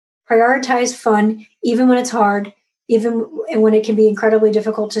prioritize fun, even when it's hard, even when it can be incredibly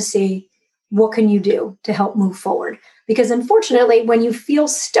difficult to see. What can you do to help move forward? Because unfortunately, when you feel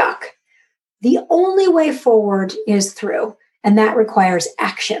stuck, the only way forward is through, and that requires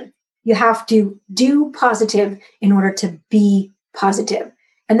action. You have to do positive in order to be positive.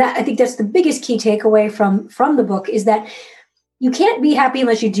 And that, I think that's the biggest key takeaway from the book, is that you can't be happy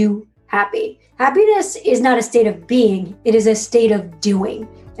unless you do happy. Happiness is not a state of being, it is a state of doing.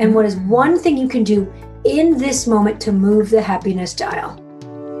 And what is one thing you can do in this moment to move the happiness dial?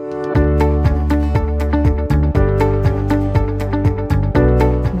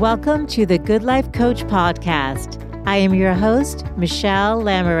 Welcome to the Good Life Coach podcast. I am your host, Michelle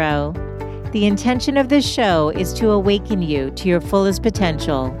Lamoureux. The intention of this show is to awaken you to your fullest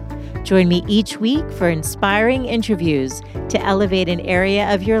potential. Join me each week for inspiring interviews to elevate an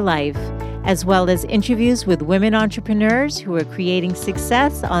area of your life, as well as interviews with women entrepreneurs who are creating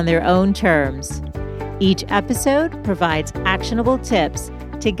success on their own terms. Each episode provides actionable tips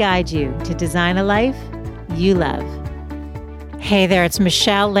to guide you to design a life you love. Hey there, it's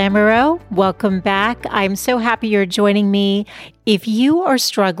Michelle Lamoureux. Welcome back. I'm so happy you're joining me. If you are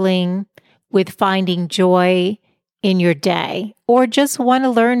struggling with finding joy in your day, or just want to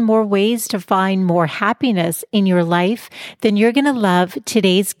learn more ways to find more happiness in your life, then you're going to love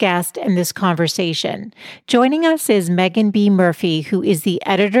today's guest and this conversation. Joining us is Meaghan B. Murphy, who is the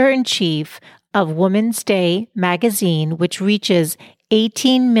editor-in-chief of Women's Day magazine, which reaches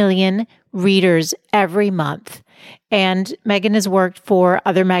 18 million readers every month. And Meaghan has worked for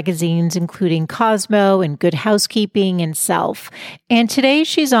other magazines, including Cosmo and Good Housekeeping and Self. And today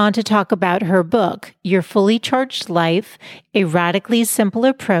she's on to talk about her book, Your Fully Charged Life, a radically simple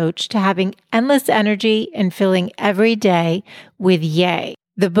approach to having endless energy and filling every day with yay.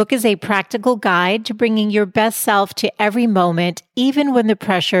 The book is a practical guide to bringing your best self to every moment, even when the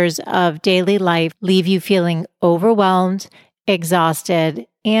pressures of daily life leave you feeling overwhelmed, exhausted,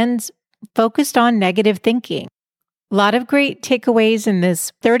 and focused on negative thinking. A lot of great takeaways in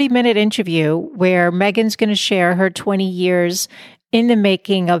this 30-minute interview where Meaghan's going to share her 20 years in the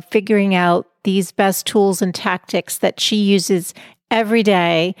making of figuring out these best tools and tactics that she uses every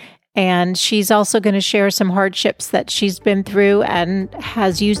day. And she's also going to share some hardships that she's been through and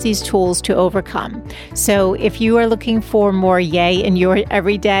has used these tools to overcome. So if you are looking for more yay in your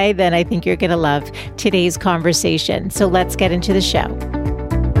everyday, then I think you're going to love today's conversation. So let's get into the show.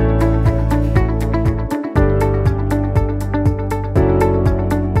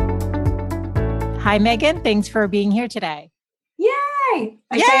 Hi, Meaghan. Thanks for being here today. Yay!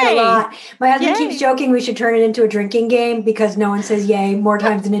 I say it a lot. My husband keeps joking we should turn it into a drinking game because no one says yay more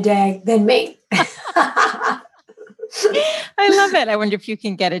times in a day than me. I love it. I wonder if you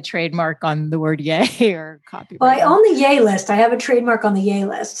can get a trademark on the word yay or copyright. Well, I own the yay list. I have a trademark on the yay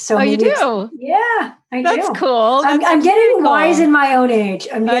list. So you do? Yeah, I do. That's cool. I'm getting wise in my own age.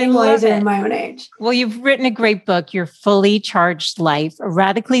 I'm getting wiser in my own age. Well, you've written a great book, Your Fully Charged Life, a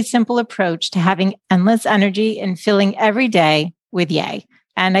radically simple approach to having endless energy and filling every day with yay.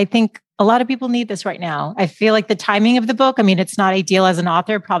 And I think a lot of people need this right now. I feel like the timing of the book, I mean, it's not ideal as an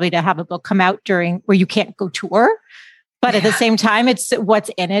author probably to have a book come out during where you can't go tour. But at the same time, it's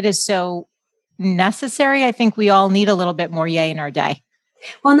what's in it is so necessary. I think we all need a little bit more yay in our day.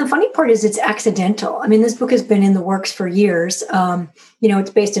 Well, and the funny part is it's accidental. I mean, this book has been in the works for years. It's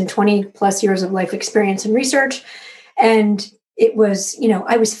based in 20 plus years of life experience and research. And it was,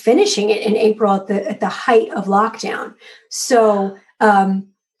 I was finishing it in April at the height of lockdown. So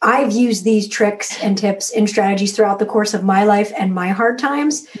I've used these tricks and tips and strategies throughout the course of my life and my hard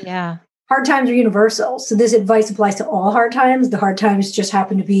times. Yeah. Hard times are universal. So this advice applies to all hard times. The hard times just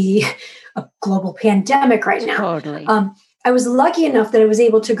happen to be a global pandemic right now. Totally. I was lucky enough that I was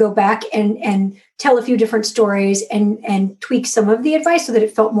able to go back and tell a few different stories and tweak some of the advice so that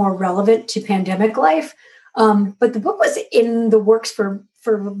it felt more relevant to pandemic life. But the book was in the works for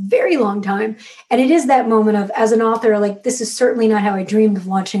a very long time. And it is that moment of, as an author, like, this is certainly not how I dreamed of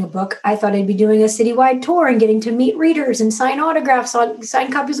launching a book. I thought I'd be doing a citywide tour and getting to meet readers and sign autographs on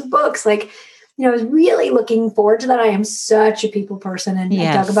signed copies of books. Like, I was really looking forward to that. I am such a people person. And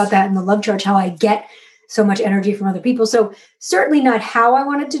I talk about that in the love charge, how I get so much energy from other people. So certainly not how I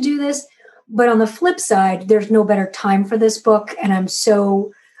wanted to do this. But on the flip side, there's no better time for this book. And I'm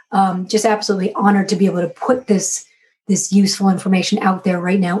so just absolutely honored to be able to put this useful information out there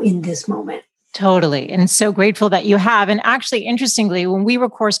right now in this moment. Totally. And so grateful that you have. And actually, interestingly, when we were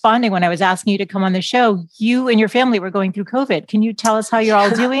corresponding, when I was asking you to come on the show, you and your family were going through COVID. Can you tell us how you're all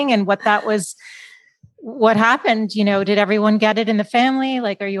doing and what that was, what happened? Did everyone get it in the family?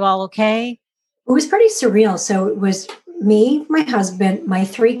 Like, are you all okay? It was pretty surreal. So it was me, my husband, my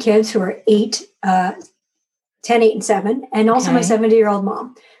 3 kids who are 8, 10, 8, and 7, and also my 70-year-old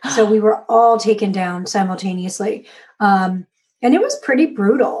mom. So we were all taken down simultaneously. And it was pretty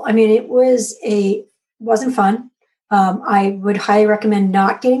brutal. I mean, wasn't fun. I would highly recommend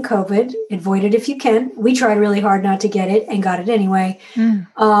not getting COVID. Avoid it if you can. We tried really hard not to get it and got it anyway. And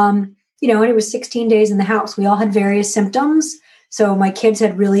it was 16 days in the house. We all had various symptoms. So my kids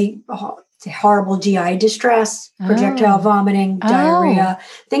had really horrible GI distress, projectile vomiting, diarrhea,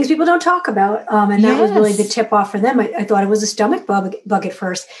 things people don't talk about. And that was really the tip off for them. I thought it was a stomach bug at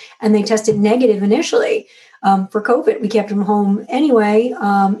first, and they tested negative initially for COVID. We kept them home anyway.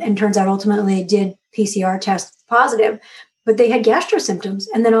 And turns out ultimately they did PCR test positive, but they had gastro symptoms.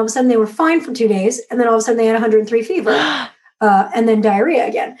 And then all of a sudden they were fine for 2 days. And then all of a sudden they had 103 fever and then diarrhea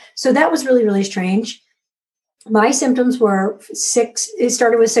again. So that was really, really strange. My symptoms were it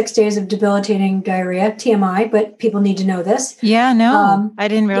started with 6 days of debilitating diarrhea, TMI, but people need to know this. Yeah, no, I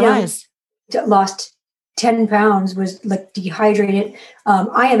didn't realize. Lost 10 pounds, was like dehydrated.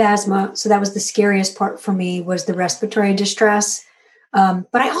 I have asthma. So that was the scariest part for me, was the respiratory distress. But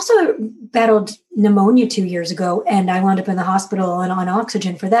I also battled pneumonia 2 years ago, and I wound up in the hospital and on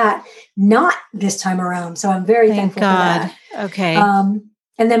oxygen for that, not this time around. So I'm very thankful for that. Okay.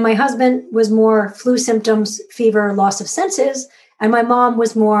 And then my husband was more flu symptoms, fever, loss of senses. And my mom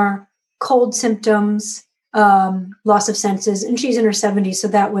was more cold symptoms, loss of senses. And she's in her 70s. So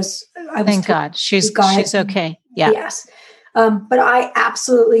that was, thank God. She's okay. Yeah. Yes. But I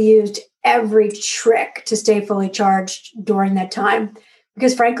absolutely used every trick to stay fully charged during that time.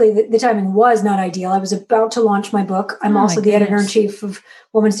 Because frankly, the timing was not ideal. I was about to launch my book. I'm also the editor-in-chief of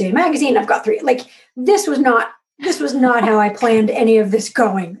Woman's Day magazine. I've got 3, this was not how I planned any of this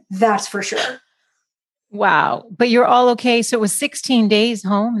going. That's for sure. Wow. But you're all okay. So it was 16 days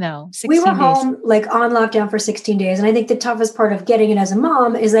home though. We were home on lockdown for 16 days. And I think the toughest part of getting it as a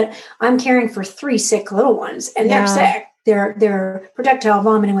mom is that I'm caring for 3 sick little ones, and they're sick. They're projectile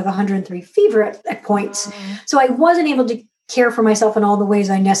vomiting with 103 fever at points. So I wasn't able to care for myself in all the ways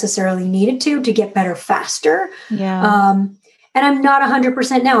I necessarily needed to get better faster. Yeah. And I'm not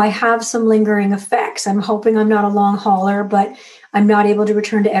 100% now. I have some lingering effects. I'm hoping I'm not a long hauler, but I'm not able to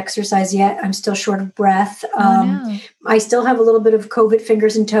return to exercise yet. I'm still short of breath. I still have a little bit of COVID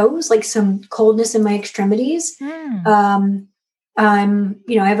fingers and toes, like some coldness in my extremities. I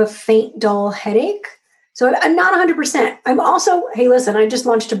have a faint, dull headache. So I'm not 100%. I'm also, hey, listen, I just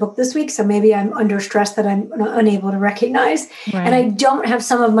launched a book this week, so maybe I'm under stress that I'm unable to recognize. Right. And I don't have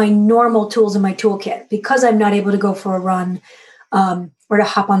some of my normal tools in my toolkit because I'm not able to go for a run or to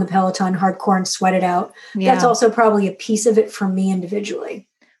hop on the Peloton hardcore and sweat it out. Yeah. That's also probably a piece of it for me individually.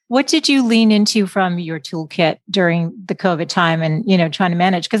 What did you lean into from your toolkit during the COVID time and, trying to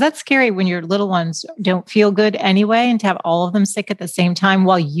manage? Because that's scary when your little ones don't feel good anyway, and to have all of them sick at the same time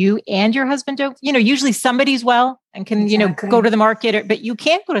while you and your husband don't, usually somebody's well and can, go to the market, but you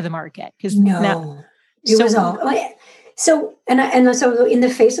can't go to the market because it was all. So in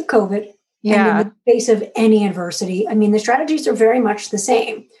the face of COVID and in the face of any adversity, I mean, the strategies are very much the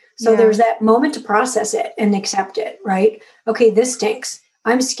same. So there's that moment to process it and accept it, right? Okay, this stinks.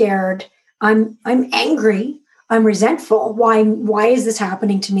 I'm scared. I'm angry. I'm resentful. Why is this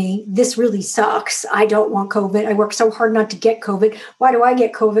happening to me? This really sucks. I don't want COVID. I work so hard not to get COVID. Why do I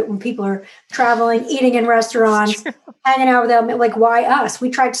get COVID when people are traveling, eating in restaurants, hanging out with them? Like, why us?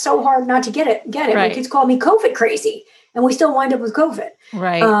 We tried so hard not to get it. Right. My kids call me COVID crazy, and we still wind up with COVID.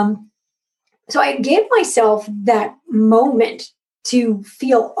 Right. So I gave myself that moment to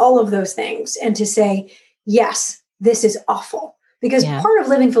feel all of those things and to say, yes, this is awful. Because part of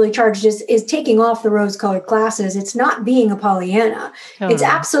living fully charged is taking off the rose-colored glasses. It's not being a Pollyanna. Totally. It's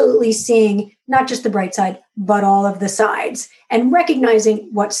absolutely seeing not just the bright side, but all of the sides and recognizing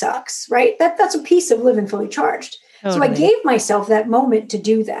what sucks, right? That's a piece of living fully charged. Totally. So I gave myself that moment to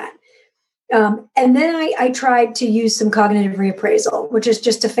do that. And then I tried to use some cognitive reappraisal, which is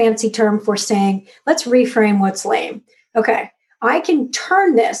just a fancy term for saying, let's reframe what's lame. Okay, I can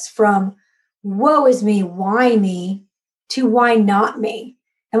turn this from woe is me, why me, to why not me?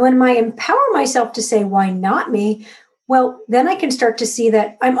 And when I empower myself to say, why not me? Well, then I can start to see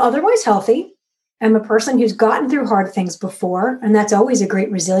that I'm otherwise healthy. I'm a person who's gotten through hard things before. And that's always a great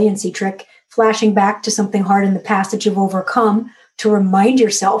resiliency trick, flashing back to something hard in the past that you've overcome to remind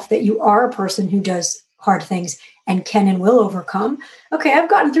yourself that you are a person who does hard things and can and will overcome. Okay, I've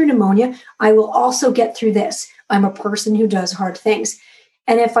gotten through pneumonia. I will also get through this. I'm a person who does hard things.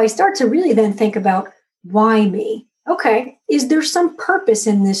 And if I start to really then think about why me? Okay, is there some purpose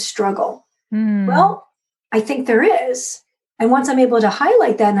in this struggle? Well, I think there is. And once I'm able to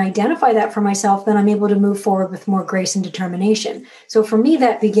highlight that and identify that for myself, then I'm able to move forward with more grace and determination. So for me,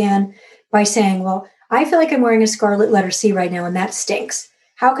 that began by saying, well, I feel like I'm wearing a scarlet letter C right now, and that stinks.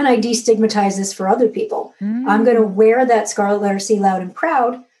 How can I destigmatize this for other people? I'm going to wear that scarlet letter C loud and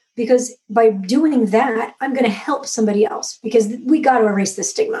proud, because by doing that, I'm going to help somebody else, because we got to erase the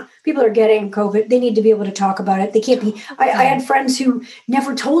stigma. People are getting COVID. They need to be able to talk about it. They can't be, I had friends who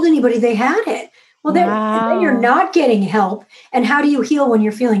never told anybody they had it. Well, then you're not getting help. And how do you heal when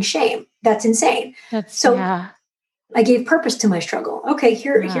you're feeling shame? That's insane. I gave purpose to my struggle. Okay,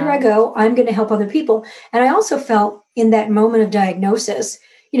 here I go. I'm going to help other people. And I also felt in that moment of diagnosis,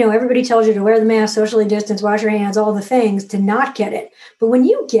 everybody tells you to wear the mask, socially distance, wash your hands, all the things to not get it. But when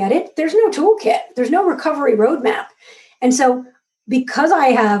you get it, there's no toolkit. There's no recovery roadmap. And so because I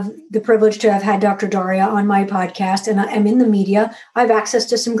have the privilege to have had Dr. Daria on my podcast and I'm in the media, I have access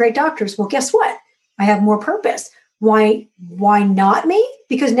to some great doctors. Well, guess what? I have more purpose. Why not me?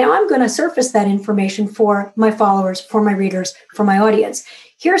 Because now I'm going to surface that information for my followers, for my readers, for my audience.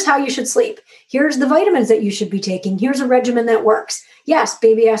 Here's how you should sleep. Here's the vitamins that you should be taking. Here's a regimen that works. Yes,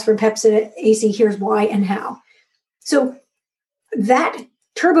 baby aspirin, Pepcid, AC, here's why and how. So that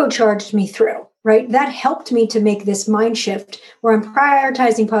turbocharged me through, right? That helped me to make this mind shift where I'm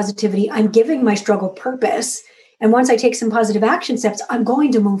prioritizing positivity. I'm giving my struggle purpose. And once I take some positive action steps, I'm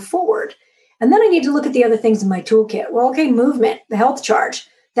going to move forward. And then I need to look at the other things in my toolkit. Well, okay, movement, the health charge,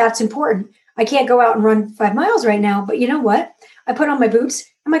 that's important. I can't go out and run 5 miles right now, but you know what? I put on my boots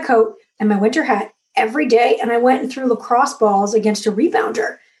and my coat and my winter hat every day, and I went and threw lacrosse balls against a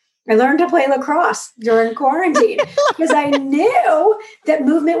rebounder. I learned to play lacrosse during quarantine because I knew that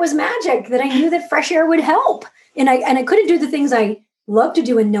movement was magic, that I knew that fresh air would help. And I couldn't do the things I love to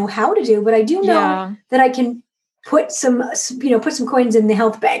do and know how to do, but I do know that I can put some coins in the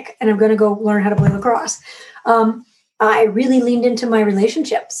health bank, and I'm going to go learn how to play lacrosse. I really leaned into my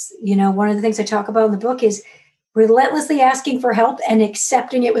relationships. One of the things I talk about in the book is relentlessly asking for help and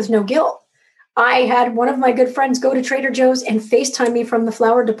accepting it with no guilt. I had one of my good friends go to Trader Joe's and FaceTime me from the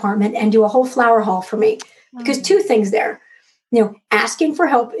flower department and do a whole flower haul for me. Because 2 things there, asking for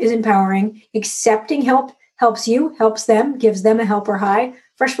help is empowering. Accepting help helps you, helps them, gives them a helper high.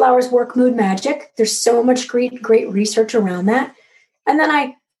 Fresh flowers work mood magic. There's so much great research around that. And then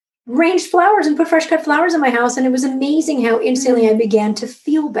I arranged flowers and put fresh cut flowers in my house. And it was amazing how instantly I began to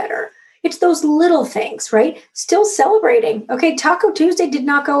feel better. It's those little things, right? Still celebrating. Okay, Taco Tuesday did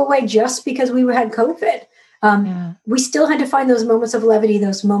not go away just because we had COVID. We still had to find those moments of levity,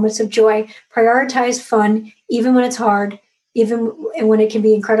 those moments of joy, prioritize fun, even when it's hard, even when it can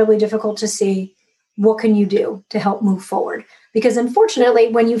be incredibly difficult to see. What can you do to help move forward? Because unfortunately,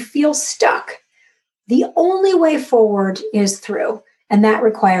 when you feel stuck, the only way forward is through, and that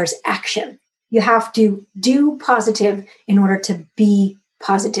requires action. You have to do positive in order to be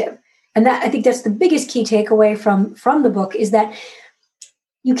positive. And that, I think that's the biggest key takeaway from the book, is that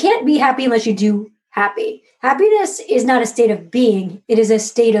you can't be happy unless you do happy. Happiness is not a state of being. It is a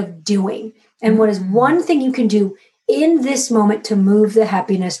state of doing. And what is one thing you can do in this moment to move the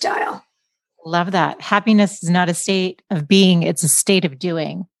happiness dial? Love that. Happiness is not a state of being. It's a state of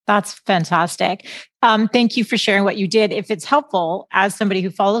doing. That's fantastic. Thank you for sharing what you did. If it's helpful, as somebody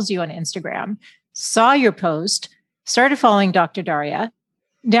who follows you on Instagram, saw your post, started following Dr. Daria,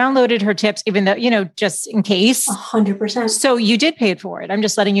 downloaded her tips, even though, just in case. 100%. So you did pay it forward. I'm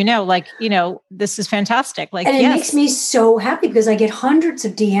just letting you know, this is fantastic. And it makes me so happy because I get hundreds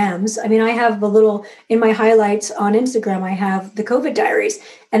of DMs. I mean, I have in my highlights on Instagram, I have the COVID diaries,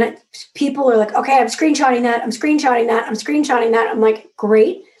 and people are like, okay, I'm screenshotting that. I'm like,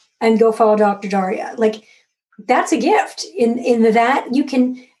 great. And go follow Dr. Daria. That's a gift in that you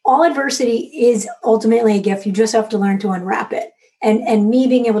can, all adversity is ultimately a gift. You just have to learn to unwrap it. And me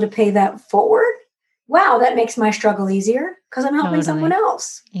being able to pay that forward, wow, that makes my struggle easier because I'm helping someone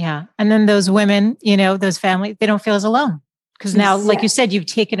else. Yeah. And then those women, those families, they don't feel as alone. Because now, like you said, you've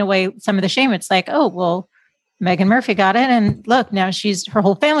taken away some of the shame. It's like, oh, well, Meaghan Murphy got it. And look, now her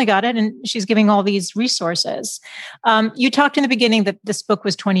whole family got it. And she's giving all these resources. You talked in the beginning that this book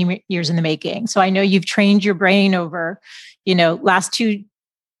was 20 years in the making. So I know you've trained your brain over, last 2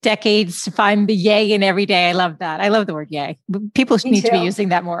 decades to find the yay in every day. I love that. I love the word yay. People need to be using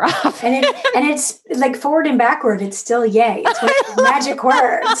that more often. And it's like forward and backward. It's still yay. It's one of the magic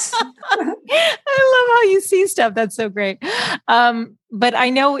words. I love how you see stuff. That's so great. But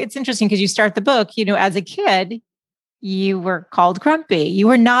I know it's interesting because you start the book, as a kid, you were called grumpy. You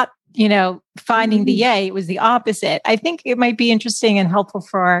were not, finding the yay. It was the opposite. I think it might be interesting and helpful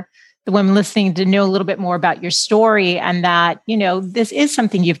for the women listening to know a little bit more about your story and that, this is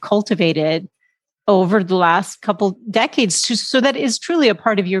something you've cultivated over the last couple decades so that is truly a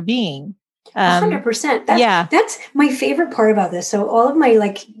part of your being. 100%. Yeah. That's my favorite part about this. So all of my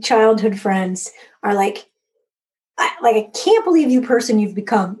like childhood friends are like, I can't believe the person you've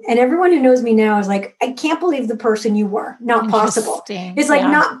become. And everyone who knows me now is like, I can't believe the person you were. Not possible. It's like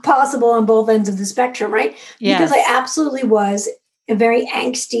not possible on both ends of the spectrum, right? Yes. Because I absolutely was a very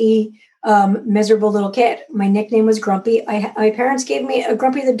angsty, miserable little kid. My nickname was Grumpy. My parents gave me a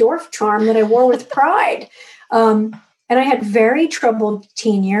Grumpy the Dwarf charm that I wore with pride. And I had very troubled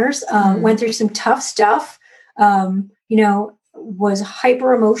teen years, went through some tough stuff, was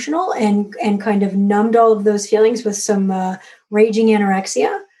hyper emotional and kind of numbed all of those feelings with some raging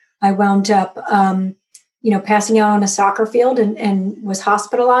anorexia. I wound up, passing out on a soccer field and was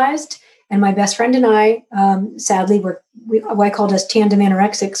hospitalized. And my best friend and I, sadly, I called us tandem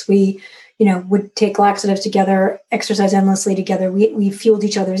anorexics. We, would take laxatives together, exercise endlessly together. We fueled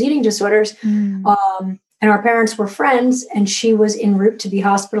each other's eating disorders. And our parents were friends, and she was en route to be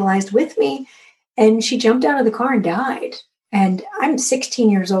hospitalized with me. And she jumped out of the car and died. And I'm 16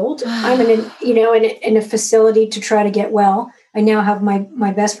 years old. I'm in a facility to try to get well. I now have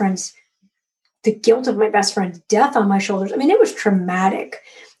my best friend's, the guilt of my best friend's death on my shoulders. I mean, it was traumatic.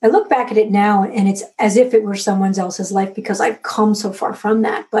 I look back at it now and it's as if it were someone else's life because I've come so far from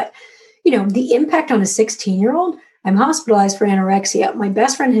that. But, the impact on a 16-year-old, I'm hospitalized for anorexia. My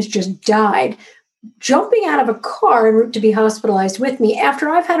best friend has just died, jumping out of a car en route to be hospitalized with me after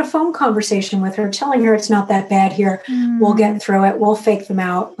I've had a phone conversation with her, telling her it's not that bad here. We'll get through it. We'll fake them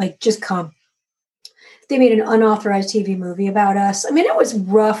out. Like, just come. They made an unauthorized TV movie about us. I mean, it was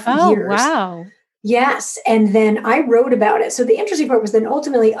rough years. Wow. Yes. And then I wrote about it. So the interesting part was then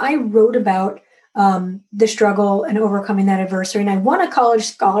ultimately I wrote about the struggle and overcoming that adversity. And I won a college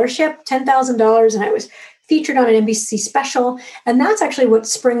scholarship, $10,000, and I was featured on an NBC special. And that's actually what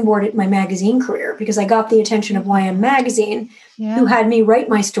springboarded my magazine career, because I got the attention of YM Magazine, who had me write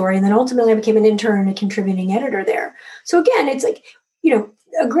my story. And then ultimately I became an intern and a contributing editor there. So again, it's like,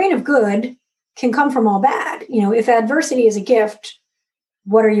 a grain of good can come from all bad. If adversity is a gift,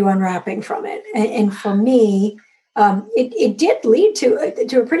 what are you unwrapping from it? And for me, it did lead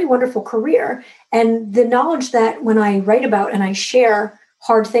to a pretty wonderful career. And the knowledge that when I write about and I share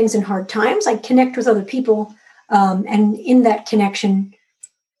hard things and hard times, I connect with other people. And in that connection,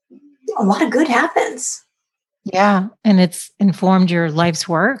 a lot of good happens. Yeah. And it's informed your life's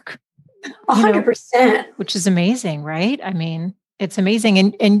work. 100%. Which is amazing, right? I mean, it's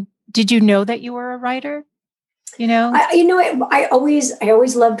amazing. And did you know that you were a writer? I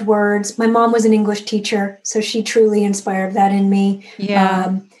always loved words. My mom was an English teacher, so she truly inspired that in me.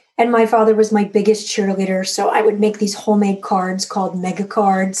 Yeah. And my father was my biggest cheerleader. So I would make these homemade cards called mega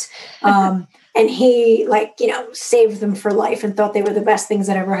cards. And he saved them for life and thought they were the best things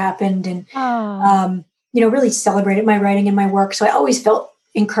that ever happened. And, really celebrated my writing and my work. So I always felt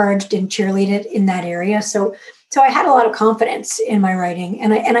encouraged and cheerleaded in that area. So I had a lot of confidence in my writing,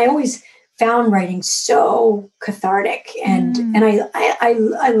 and I always found writing so cathartic, and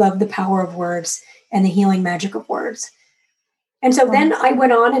I love the power of words and the healing magic of words. And so then I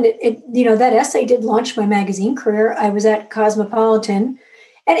went on, and that essay did launch my magazine career. I was at Cosmopolitan,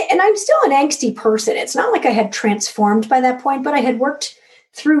 and I'm still an angsty person. It's not like I had transformed by that point, but I had worked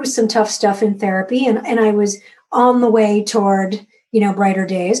through some tough stuff in therapy, and I was on the way toward brighter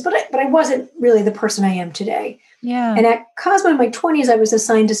days, but I wasn't really the person I am today. Yeah. And at Cosmo in my 20s, I was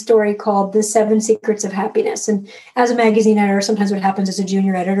assigned a story called The 7 Secrets of Happiness. And as a magazine editor, sometimes what happens as a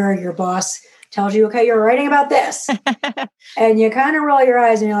junior editor, your boss tells you, okay, you're writing about this. And you kind of roll your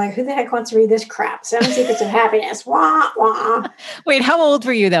eyes and you're like, who the heck wants to read this crap? 7 Secrets of Happiness. Wah, wah. Wait, how old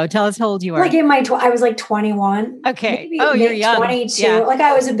were you though? Tell us how old you were. Like I was like 21. Okay. Maybe you're young. 22. Yeah. Like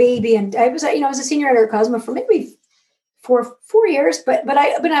I was a baby, and I was a senior editor at Cosmo for maybe four years. But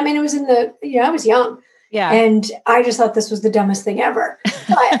I mean, it was in the, I was young. Yeah. And I just thought this was the dumbest thing ever.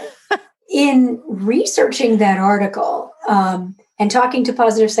 But in researching that article and talking to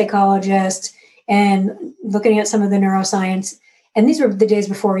positive psychologists and looking at some of the neuroscience, and these were the days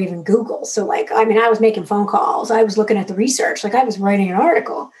before even Google. So I was making phone calls. I was looking at the research. I was writing an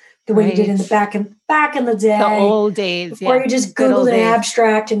article the way you did in the back in the day. The old days. Before you just Googled an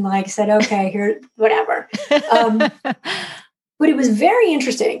abstract and said, okay, here, whatever. But it was very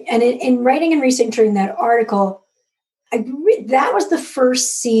interesting. And in writing and researching that article, that was the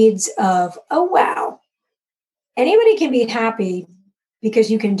first seeds of, oh, wow, anybody can be happy because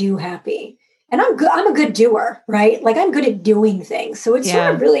you can do happy. And I'm a good doer, right? I'm good at doing things. So it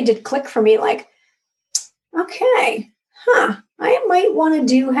sort of really did click for me, okay, I might want to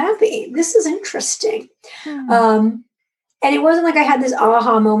do happy. This is interesting. And it wasn't like I had this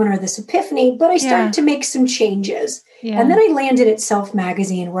aha moment or this epiphany, but I started to make some changes. Yeah. And then I landed at Self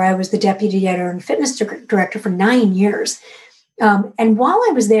Magazine, where I was the deputy editor and fitness director for 9 years. And while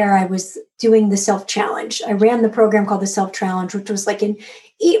I was there, I was doing the Self Challenge. I ran the program called the Self Challenge, which was like an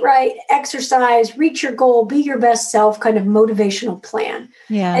eat right, exercise, reach your goal, be your best self kind of motivational plan.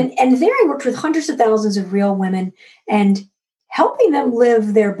 Yeah. And there I worked with hundreds of thousands of real women and helping them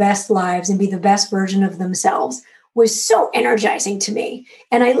live their best lives and be the best version of themselves was so energizing to me.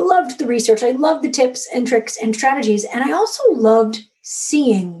 And I loved the research. I loved the tips and tricks and strategies. And I also loved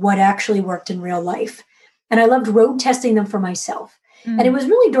seeing what actually worked in real life. And I loved road testing them for myself. And it was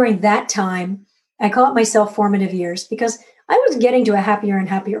really during that time, I call it my self-formative years, because I was getting to a happier and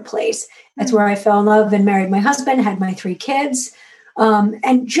happier place. That's where I fell in love and married my husband, had my 3 kids,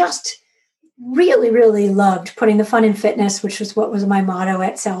 and just really, really loved putting the fun in fitness, which was what was my motto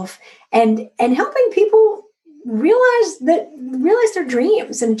at Self, and helping people realize their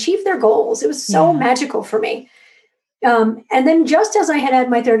dreams and achieve their goals. It was so magical for me. And then just as I had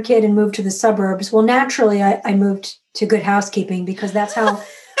my 3rd kid and moved to the suburbs, well, naturally I moved to Good Housekeeping, because that's how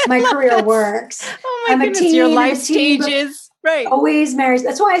my career works. Oh my goodness, your life stages. Right. Always married.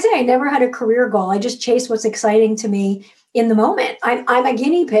 That's why I say I never had a career goal. I just chase what's exciting to me in the moment. I'm a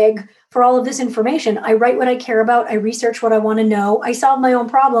guinea pig for all of this information. I write what I care about. I research what I want to know. I solve my own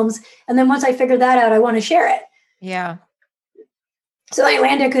problems. And then once I figure that out, I want to share it. Yeah. So I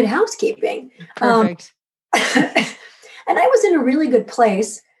landed at Good Housekeeping. Perfect. And I was in a really good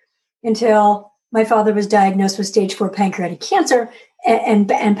place until my father was diagnosed with stage 4 pancreatic cancer and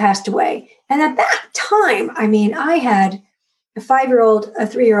passed away. And at that time, I mean, I had a 5-year-old, a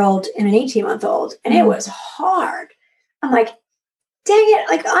 3-year-old, and an 18-month-old, and it was hard. I'm like, dang it,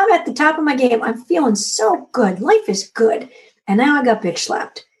 like I'm at the top of my game. I'm feeling so good. Life is good. And now I got bitch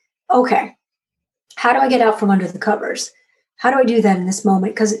slapped. Okay. How do I get out from under the covers? How do I do that in this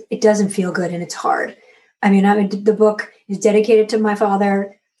moment? Because it doesn't feel good and it's hard. I mean, the book is dedicated to my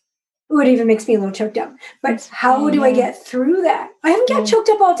father. Ooh, it even makes me a little choked up. But how do I get through that? I haven't got choked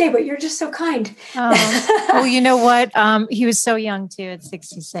up all day, but you're just so kind. Well, you know what? He was so young too, at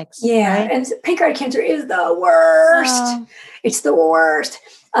 66. Yeah. Right? And pancreatic cancer is the worst. It's the worst.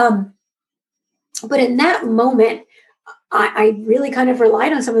 But in that moment, I really kind of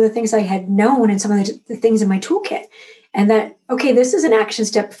relied on some of the things I had known and some of the things in my toolkit. And that, okay, this is an action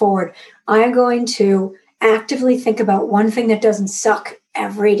step forward. I am going to actively think about one thing that doesn't suck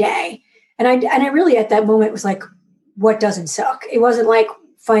every day. And I really at that moment was like, what doesn't suck? It wasn't like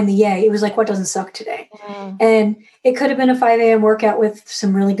find the yay. It was like, what doesn't suck today? And it could have been a 5 a.m. workout with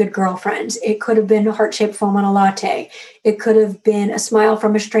some really good girlfriends. It could have been a heart-shaped foam on a latte. It could have been a smile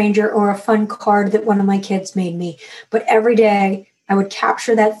from a stranger or a fun card that one of my kids made me. But every day I would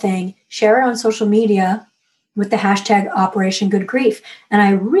capture that thing, share it on social media with the hashtag Operation Good Grief. And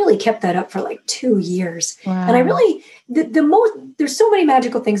I really kept that up for like 2 years. Wow. And I really, there's so many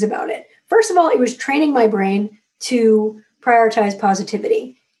magical things about it. First of all, it was training my brain to prioritize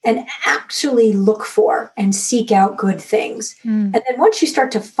positivity and actually look for and seek out good things. And then once you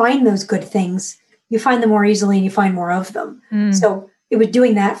start to find those good things, you find them more easily and you find more of them. So it was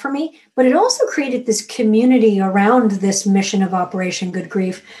doing that for me, but it also created this community around this mission of Operation Good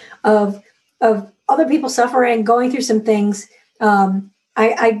Grief of other people suffering, going through some things.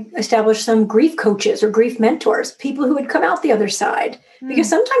 I established some grief coaches or grief mentors, people who would come out the other side. Because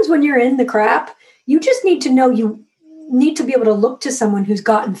sometimes when you're in the crap, you just need to know you need to be able to look to someone who's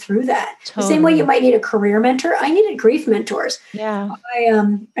gotten through that. Totally. The same way you might need a career mentor, I needed grief mentors. Yeah.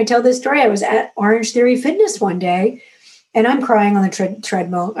 I tell this story. I was at Orange Theory Fitness one day, and I'm crying on the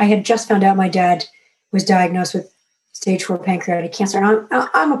treadmill. I had just found out my dad was diagnosed with stage 4 pancreatic cancer, and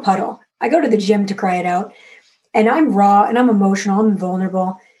I'm a puddle. I go to the gym to cry it out, and I'm raw and I'm emotional. I'm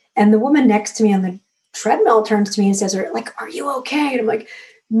vulnerable. And the woman next to me on the treadmill turns to me and says, like, "Are you okay?" And I'm like,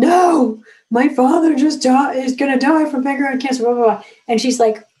 "No, my father just is going to die from pancreatic cancer, blah, blah, blah." And she's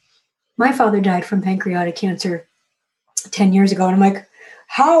like, "My father died from pancreatic cancer 10 years ago." And I'm like,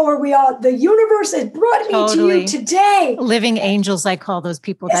 how are we all? The universe has brought me to you today. Living angels, I call those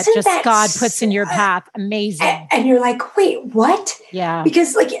people that God puts in your path. Amazing. And you're like, wait, what? Yeah.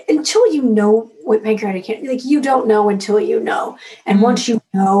 Because like, until you know what pancreatic cancer, like you don't know until you know. And once you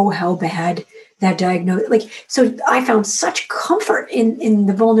know how bad that diagnosis, like, so I found such comfort in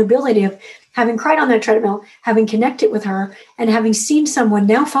the vulnerability of having cried on that treadmill, having connected with her, and having seen someone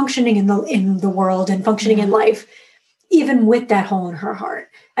now functioning in the world and functioning in life, even with that hole in her heart.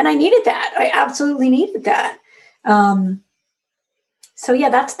 And I needed that. I absolutely needed that. So yeah,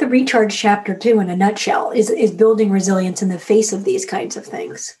 that's the recharge chapter 2 in a nutshell, is building resilience in the face of these kinds of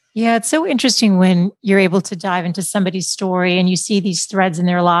things. Yeah, it's so interesting when you're able to dive into somebody's story and you see these threads in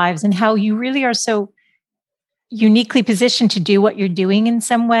their lives and how you really are so uniquely positioned to do what you're doing in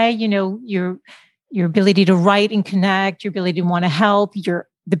some way. You know, your ability to write and connect, your ability to want to help,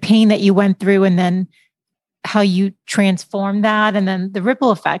 the pain that you went through, and then how you transform that, and then the ripple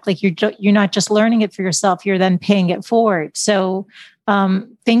effect. Like you're not just learning it for yourself, you're then paying it forward. So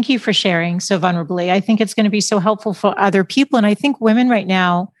thank you for sharing so vulnerably. I think it's going to be so helpful for other people. And I think women right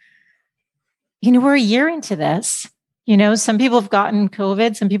now, you know, we're a year into this. You know, some people have gotten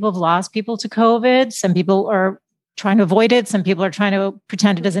COVID, some people have lost people to COVID, some people are trying to avoid it, some people are trying to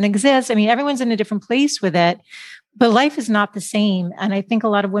pretend it doesn't exist. I mean, everyone's in a different place with it, but life is not the same. And I think a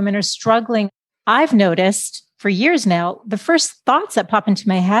lot of women are struggling. I've noticed for years now, the first thoughts that pop into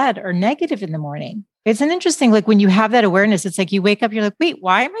my head are negative in the morning. It's an interesting, like when you have that awareness, it's like you wake up, you're like, wait,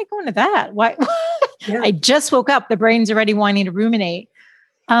 why am I going to that? Why? Yeah. I just woke up. The brain's already wanting to ruminate.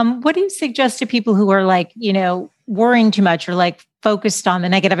 What do you suggest to people who are like, you know, worrying too much or like focused on the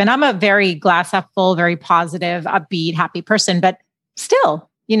negative? And I'm a very glass half full, very positive, upbeat, happy person, but still,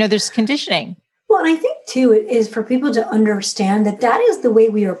 you know, there's conditioning. Well, and I think too, it is for people to understand that that is the way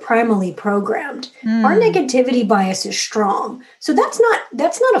we are primarily programmed. Our negativity bias is strong. So that's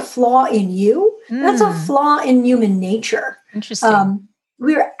not a flaw in you. That's a flaw in human nature. Interesting.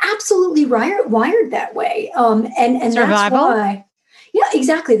 We're absolutely wired that way. And Survival? That's why. Yeah,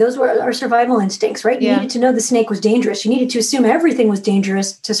 exactly. Those were our survival instincts, right? You needed to know the snake was dangerous. You needed to assume everything was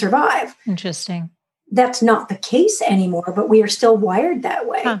dangerous to survive. Interesting. That's not the case anymore, but we are still wired that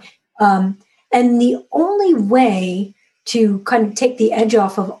way. Huh. And the only way to kind of take the edge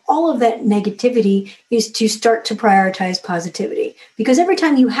off of all of that negativity is to start to prioritize positivity. Because every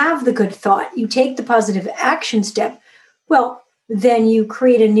time you have the good thought, you take the positive action step, well, then you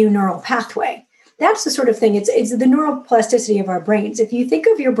create a new neural pathway. That's the sort of thing, it's the neuroplasticity of our brains. If you think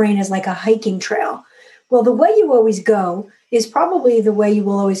of your brain as like a hiking trail, well, the way you always go is probably the way you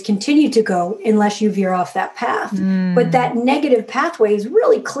will always continue to go unless you veer off that path. But that negative pathway is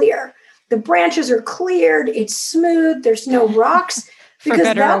really clear. The branches are cleared, it's smooth, there's no rocks. For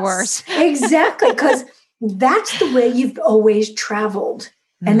better or worse. Exactly, because that's the way you've always traveled.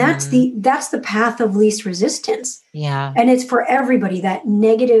 And that's the path of least resistance. Yeah. And it's for everybody, that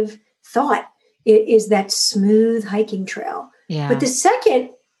negative thought. It is that smooth hiking trail. Yeah. But the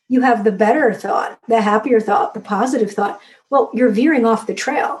second you have the better thought, the happier thought, the positive thought, well, you're veering off the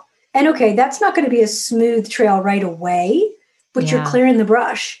trail. And okay, that's not going to be a smooth trail right away, but you're clearing the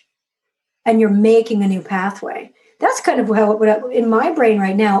brush and you're making a new pathway. That's kind of how in my brain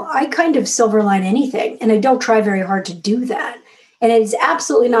right now, I kind of silver line anything, and I don't try very hard to do that. And it's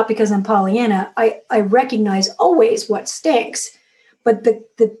absolutely not because I'm Pollyanna. I recognize always what stinks, but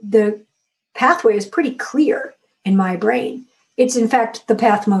the pathway is pretty clear in my brain. It's in fact the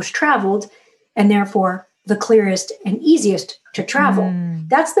path most traveled and therefore the clearest and easiest to travel.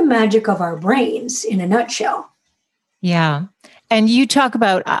 That's the magic of our brains in a nutshell. Yeah. And you talk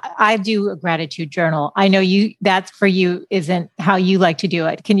about, I do a gratitude journal. I know that for you isn't how you like to do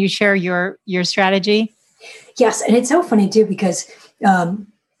it. Can you share your strategy? Yes. And it's so funny too, because,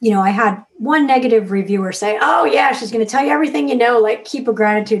 I had one negative reviewer say, oh yeah, she's going to tell you everything you know, like keep a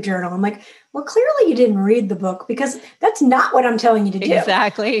gratitude journal. I'm like, well, clearly you didn't read the book because that's not what I'm telling you to do.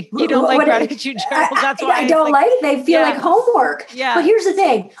 Exactly. You don't like gratitude journals. That's why I don't like it. They feel like homework. Yeah. But here's the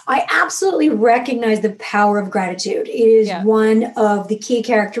thing. I absolutely recognize the power of gratitude. It is one of the key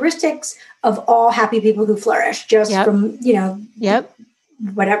characteristics of all happy people who flourish, just from,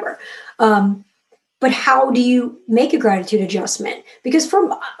 whatever. But how do you make a gratitude adjustment? Because for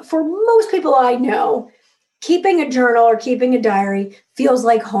most people I know, keeping a journal or keeping a diary feels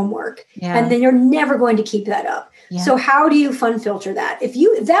like homework. Yeah. And then you're never going to keep that up. Yeah. So how do you fun filter that?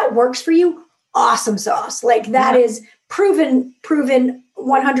 If that works for you, awesome sauce. Like that is proven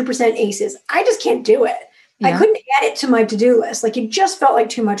 100% aces. I just can't do it. Yeah. I couldn't add it to my to-do list. Like it just felt like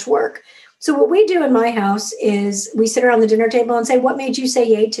too much work. So what we do in my house is we sit around the dinner table and say, what made you say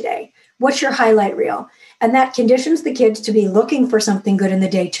yay today? What's your highlight reel? And that conditions the kids to be looking for something good in the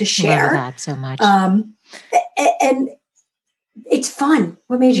day to share. Love that so much. And it's fun.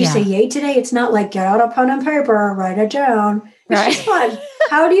 What made you say yay today? It's not like get out a pen and paper, write it down. It's just fun.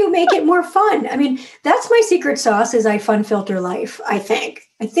 How do you make it more fun? I mean, that's my secret sauce is I fun filter life, I think.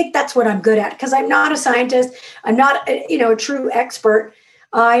 I think that's what I'm good at because I'm not a scientist. I'm not, a true expert.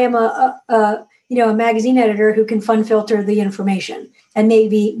 I am a magazine editor who can fun filter the information and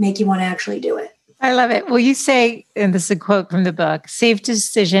maybe make you want to actually do it. I love it. Well, you say, and this is a quote from the book, safe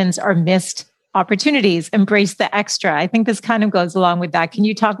decisions are missed opportunities, embrace the extra. I think this kind of goes along with that. Can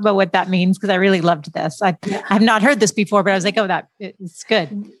you talk about what that means? Because I really loved this. I have not heard this before, but I was like, oh, it's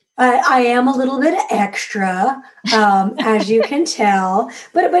good. I am a little bit extra, as you can tell.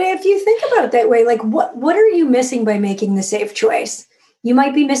 But if you think about it that way, like what are you missing by making the safe choice? You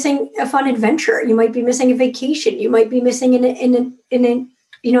might be missing a fun adventure. You might be missing a vacation. You might be missing an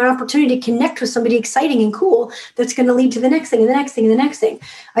opportunity to connect with somebody exciting and cool that's going to lead to the next thing and the next thing and the next thing.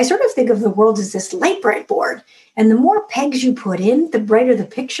 I sort of think of the world as this light bright board. And the more pegs you put in, the brighter the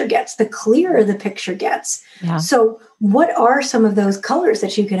picture gets, the clearer the picture gets. Yeah. So what are some of those colors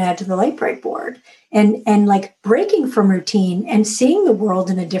that you can add to the light bright board? And like breaking from routine and seeing the world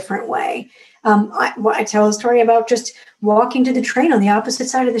in a different way. I tell a story about just walking to the train on the opposite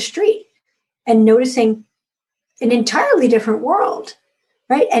side of the street and noticing an entirely different world.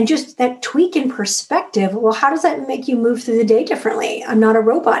 Right. And just that tweak in perspective. Well, how does that make you move through the day differently? I'm not a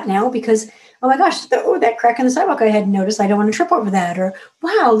robot now because, oh my gosh, that crack in the sidewalk I hadn't noticed. I don't want to trip over that. Or,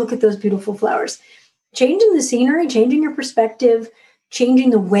 wow, look at those beautiful flowers. Changing the scenery, changing your perspective,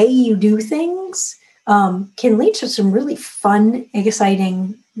 changing the way you do things can lead to some really fun,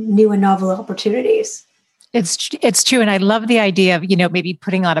 exciting, new and novel opportunities. It's true. And I love the idea of, maybe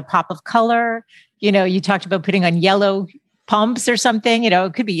putting on a pop of color. You talked about putting on yellow pumps or something,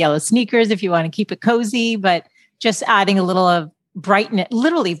 it could be yellow sneakers if you want to keep it cozy, but just adding a little of brightness,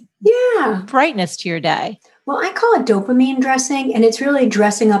 literally brightness to your day. Well, I call it dopamine dressing, and it's really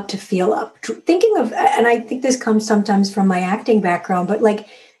dressing up to feel up. Thinking of, and I think this comes sometimes from my acting background, but like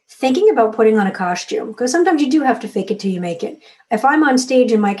thinking about putting on a costume, because sometimes you do have to fake it till you make it. If I'm on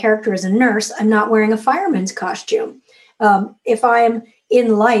stage and my character is a nurse, I'm not wearing a fireman's costume. If I'm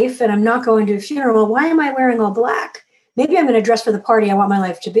in life and I'm not going to a funeral, why am I wearing all black? Maybe I'm going to dress for the party I want my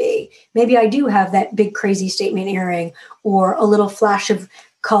life to be. Maybe I do have that big crazy statement earring or a little flash of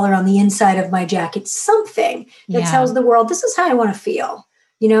color on the inside of my jacket, something that tells the world, this is how I want to feel.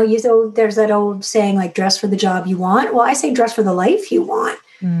 There's that old saying like dress for the job you want. Well, I say dress for the life you want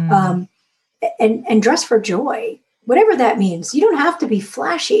and dress for joy, whatever that means. You don't have to be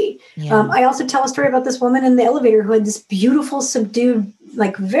flashy. Yeah. I also tell a story about this woman in the elevator who had this beautiful, subdued,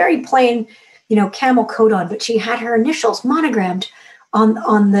 like very plain camel coat on, but she had her initials monogrammed on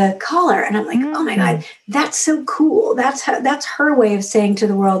the collar. And I'm like, oh my God, that's so cool. That's her way of saying to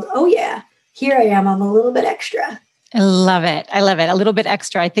the world, oh yeah, here I am. I'm a little bit extra. I love it. A little bit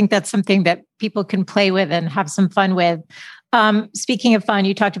extra. I think that's something that people can play with and have some fun with. Speaking of fun,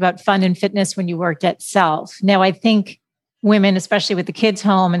 you talked about fun and fitness when you worked at Self. Now, I think women, especially with the kids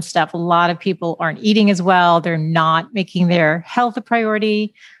home and stuff, a lot of people aren't eating as well. They're not making their health a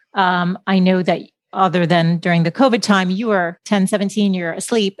priority. I know that other than during the COVID time, you were 10, 17, you're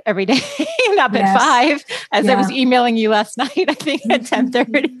asleep every day and up at 5, as I was emailing you last night, I think at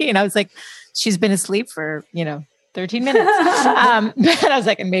 10:30. And I was like, she's been asleep for, 13 minutes. But I was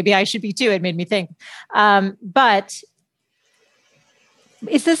like, and maybe I should be too. It made me think. But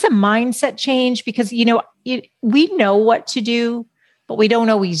is this a mindset change? Because, we know what to do, but we don't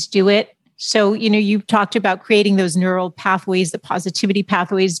always do it. So, you've talked about creating those neural pathways, the positivity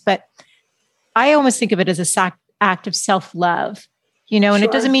pathways, but I almost think of it as a act of self-love, and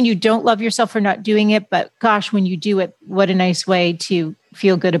it doesn't mean you don't love yourself for not doing it, but gosh, when you do it, what a nice way to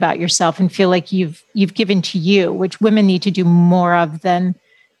feel good about yourself and feel like you've given to you, which women need to do more of than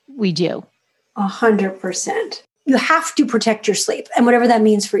we do. 100%. You have to protect your sleep and whatever that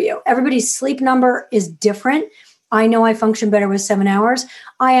means for you. Everybody's sleep number is different. I know I function better with 7 hours.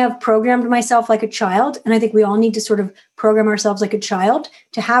 I have programmed myself like a child. And I think we all need to sort of program ourselves like a child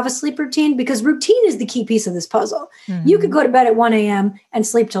to have a sleep routine, because routine is the key piece of this puzzle. Mm-hmm. You could go to bed at 1 a.m. and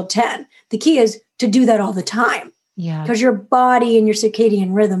sleep till 10. The key is to do that all the time. Yeah. Because your body and your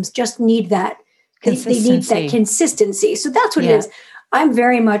circadian rhythms just need that. They need that consistency. So that's what it is. I'm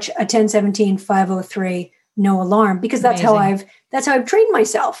very much a 10-17, 5:03, no alarm, because that's how I've trained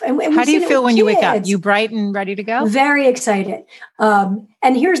myself. And how do you feel when you wake up? You bright and ready to go? Very excited. And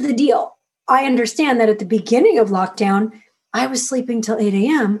here's the deal. I understand that at the beginning of lockdown, I was sleeping till 8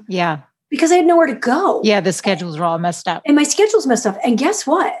 a.m. Yeah. Because I had nowhere to go. Yeah. The schedules were all messed up. And my schedule's messed up. And guess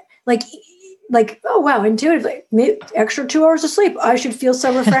what? Like, oh, wow, intuitively, extra 2 hours of sleep. I should feel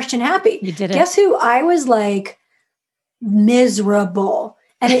so refreshed and happy. You did it. Guess who? I was like miserable.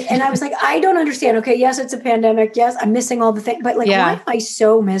 And I was like, I don't understand. Okay, yes, it's a pandemic. Yes, I'm missing all the things. But why am I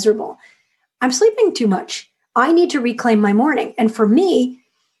so miserable? I'm sleeping too much. I need to reclaim my morning. And for me,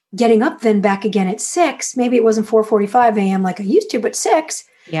 getting up then back again at 6, maybe it wasn't 4:45 a.m. like I used to, but 6,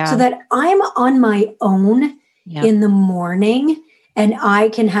 so that I'm on my own in the morning and I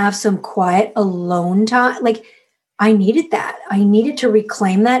can have some quiet alone time. Like, I needed that. I needed to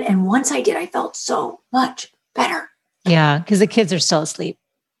reclaim that. And once I did, I felt so much better. Yeah. Because the kids are still asleep.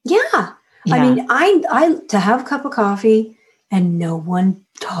 Yeah. I mean, I to have a cup of coffee and no one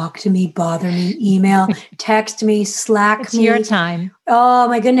talk to me, bother me, email, text me, Slack it's me. Your time. Oh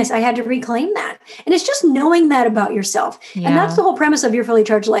my goodness. I had to reclaim that. And it's just knowing that about yourself. Yeah. And that's the whole premise of Your Fully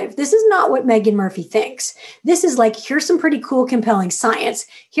Charged Life. This is not what Meaghan Murphy thinks. This is like, here's some pretty cool, compelling science.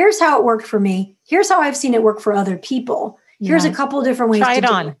 Here's how it worked for me. Here's how I've seen it work for other people. Here's a couple different ways to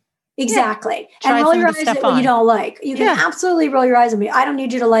do it. Exactly. Yeah. And roll your eyes at what you don't like. You can absolutely roll your eyes at me. I don't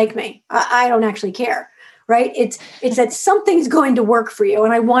need you to like me. I don't actually care. Right? It's that something's going to work for you.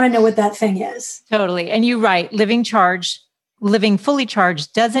 And I want to know what that thing is. Totally. And you're right. Living fully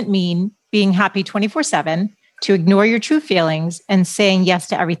charged doesn't mean being happy 24/7, to ignore your true feelings and saying yes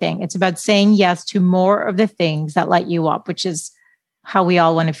to everything. It's about saying yes to more of the things that light you up, which is how we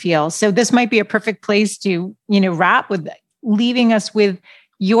all want to feel. So this might be a perfect place to, wrap with leaving us with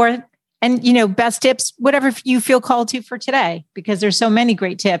your best tips, whatever you feel called to for today, because there's so many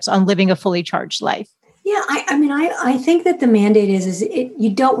great tips on living a fully charged life. Yeah, I think that the mandate is you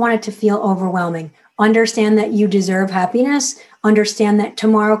don't want it to feel overwhelming. Understand that you deserve happiness. Understand that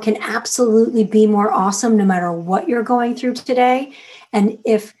tomorrow can absolutely be more awesome no matter what you're going through today. And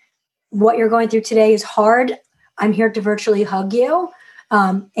if what you're going through today is hard, I'm here to virtually hug you.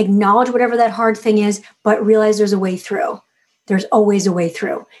 Acknowledge whatever that hard thing is, but realize there's a way through. There's always a way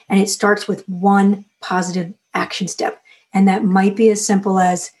through. And it starts with one positive action step. And that might be as simple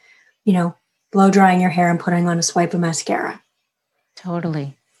as, blow drying your hair and putting on a swipe of mascara.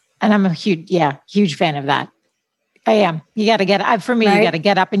 Totally. And I'm a huge fan of that. I am. You got to get up. For me, right? You got to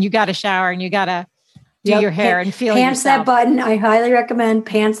get up and you got to shower and you got to do your hair and feel pants yourself. That button. I highly recommend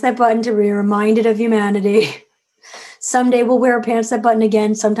pants that button to be reminded of humanity. Someday we'll wear pants that button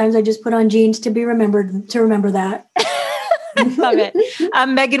again. Sometimes I just put on jeans to remember that. I love it.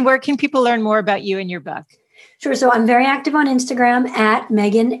 Meaghan, where can people learn more about you and your book? Sure. So I'm very active on Instagram at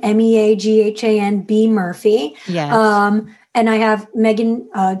Meaghan, Meaghan B. Murphy. Yes. And I have Meaghan,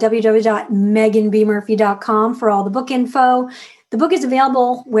 www.meaghanbmurphy.com for all the book info. The book is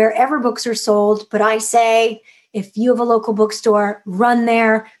available wherever books are sold, but I say, if you have a local bookstore, run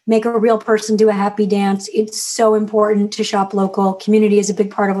there, make a real person do a happy dance. It's so important to shop local. Community is a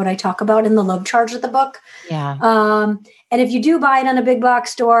big part of what I talk about in the love charge of the book. Yeah. And if you do buy it on a big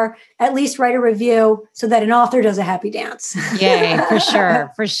box store, at least write a review so that an author does a happy dance. Yay, for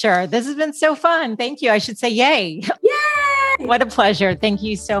sure. For sure. This has been so fun. Thank you. I should say yay. Yay! What a pleasure. Thank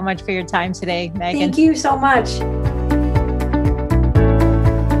you so much for your time today, Meaghan. Thank you so much.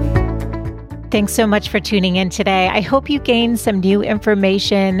 Thanks so much for tuning in today. I hope you gained some new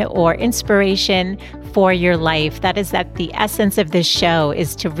information or inspiration for your life. That is the essence of this show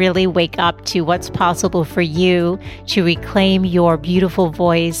is to really wake up to what's possible for you, to reclaim your beautiful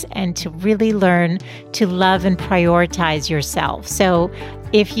voice, and to really learn to love and prioritize yourself. So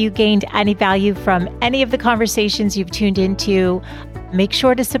if you gained any value from any of the conversations you've tuned into, make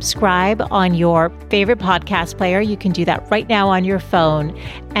sure to subscribe on your favorite podcast player. You can do that right now on your phone.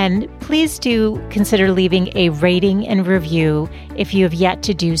 And please do consider leaving a rating and review if you have yet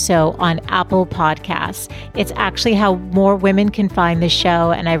to do so on Apple Podcasts. It's actually how more women can find the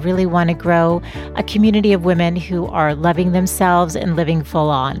show. And I really want to grow a community of women who are loving themselves and living full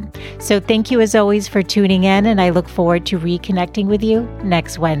on. So thank you as always for tuning in. And I look forward to reconnecting with you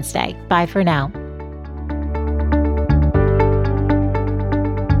next Wednesday. Bye for now.